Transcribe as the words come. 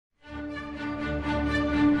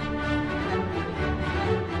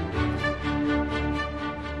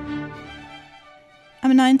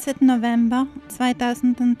Am 19. November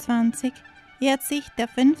 2020 jährt sich der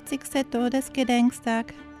 50.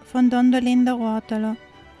 Todesgedenktag von Don Dolindo Ruotolo,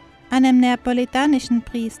 einem neapolitanischen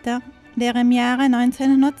Priester, der im Jahre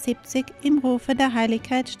 1970 im Rufe der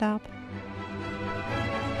Heiligkeit starb.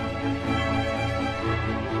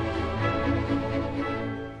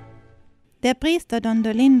 Der Priester Don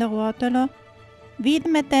Dolindo Ruotolo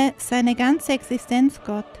widmete seine ganze Existenz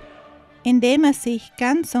Gott, indem er sich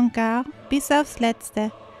ganz und gar bis aufs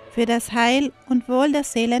Letzte für das Heil und Wohl der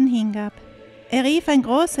Seelen hingab. Er rief ein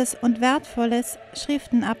großes und wertvolles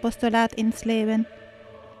Schriftenapostolat ins Leben,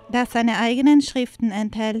 das seine eigenen Schriften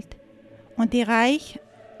enthält und die reich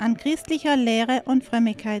an christlicher Lehre und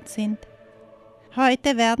Frömmigkeit sind.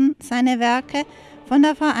 Heute werden seine Werke von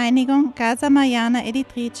der Vereinigung Casa Mariana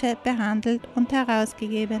Editrice behandelt und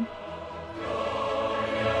herausgegeben.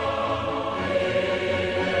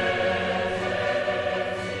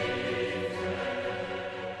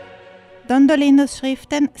 Don Dolindos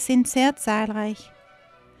Schriften sind sehr zahlreich.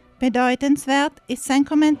 Bedeutenswert ist sein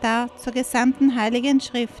Kommentar zur gesamten Heiligen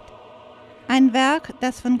Schrift, ein Werk,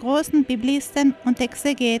 das von großen Biblisten und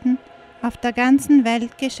Exegeten auf der ganzen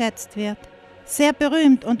Welt geschätzt wird. Sehr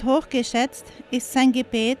berühmt und hochgeschätzt ist sein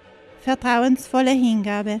Gebet Vertrauensvolle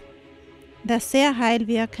Hingabe, das sehr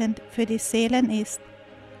heilwirkend für die Seelen ist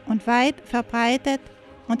und weit verbreitet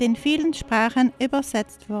und in vielen Sprachen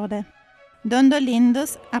übersetzt wurde. Don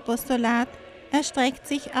Dolindos Apostolat erstreckt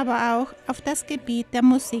sich aber auch auf das Gebiet der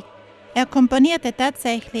Musik. Er komponierte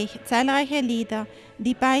tatsächlich zahlreiche Lieder,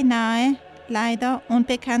 die beinahe leider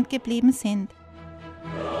unbekannt geblieben sind.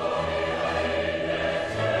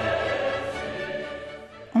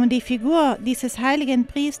 Um die Figur dieses heiligen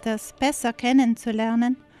Priesters besser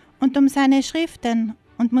kennenzulernen und um seine Schriften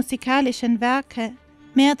und musikalischen Werke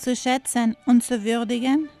mehr zu schätzen und zu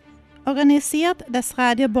würdigen, organisiert das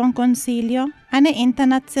Radio Buon Consiglio eine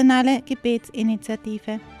internationale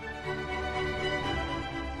Gebetsinitiative.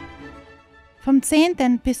 Vom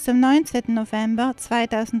 10. bis zum 19. November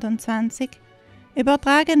 2020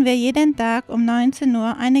 übertragen wir jeden Tag um 19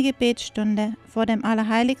 Uhr eine Gebetsstunde vor dem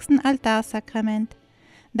Allerheiligsten Altarsakrament,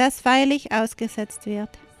 das feierlich ausgesetzt wird.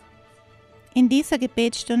 In dieser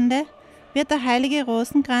Gebetsstunde wird der heilige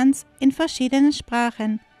Rosenkranz in verschiedenen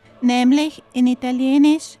Sprachen, nämlich in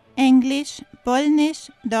Italienisch, Englisch,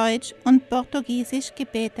 Polnisch, Deutsch und Portugiesisch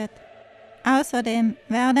gebetet. Außerdem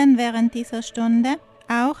werden während dieser Stunde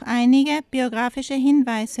auch einige biografische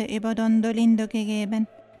Hinweise über Don Dolindo gegeben,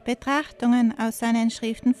 Betrachtungen aus seinen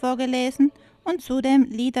Schriften vorgelesen und zudem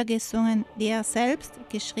Lieder gesungen, die er selbst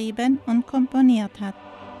geschrieben und komponiert hat.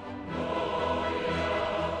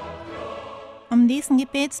 Um diesen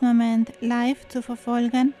Gebetsmoment live zu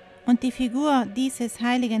verfolgen und die Figur dieses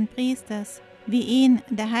heiligen Priesters, wie ihn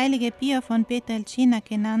der heilige Pio von Pietrelcina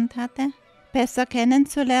genannt hatte, besser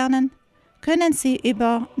kennenzulernen, können Sie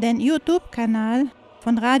über den YouTube-Kanal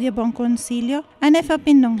von Radio Buon Consiglio eine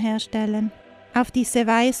Verbindung herstellen. Auf diese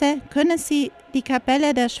Weise können Sie die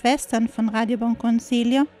Kapelle der Schwestern von Radio Buon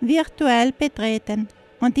Consiglio virtuell betreten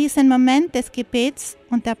und diesen Moment des Gebets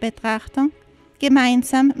und der Betrachtung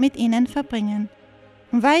gemeinsam mit ihnen verbringen.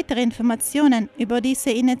 Um weitere Informationen über diese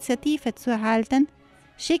Initiative zu erhalten,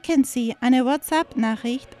 schicken Sie eine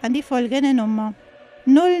WhatsApp-Nachricht an die folgende Nummer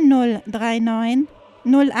 0039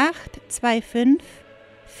 0825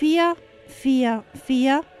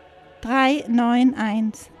 444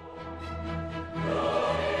 391.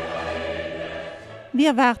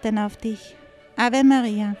 Wir warten auf dich. Ave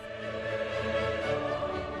Maria.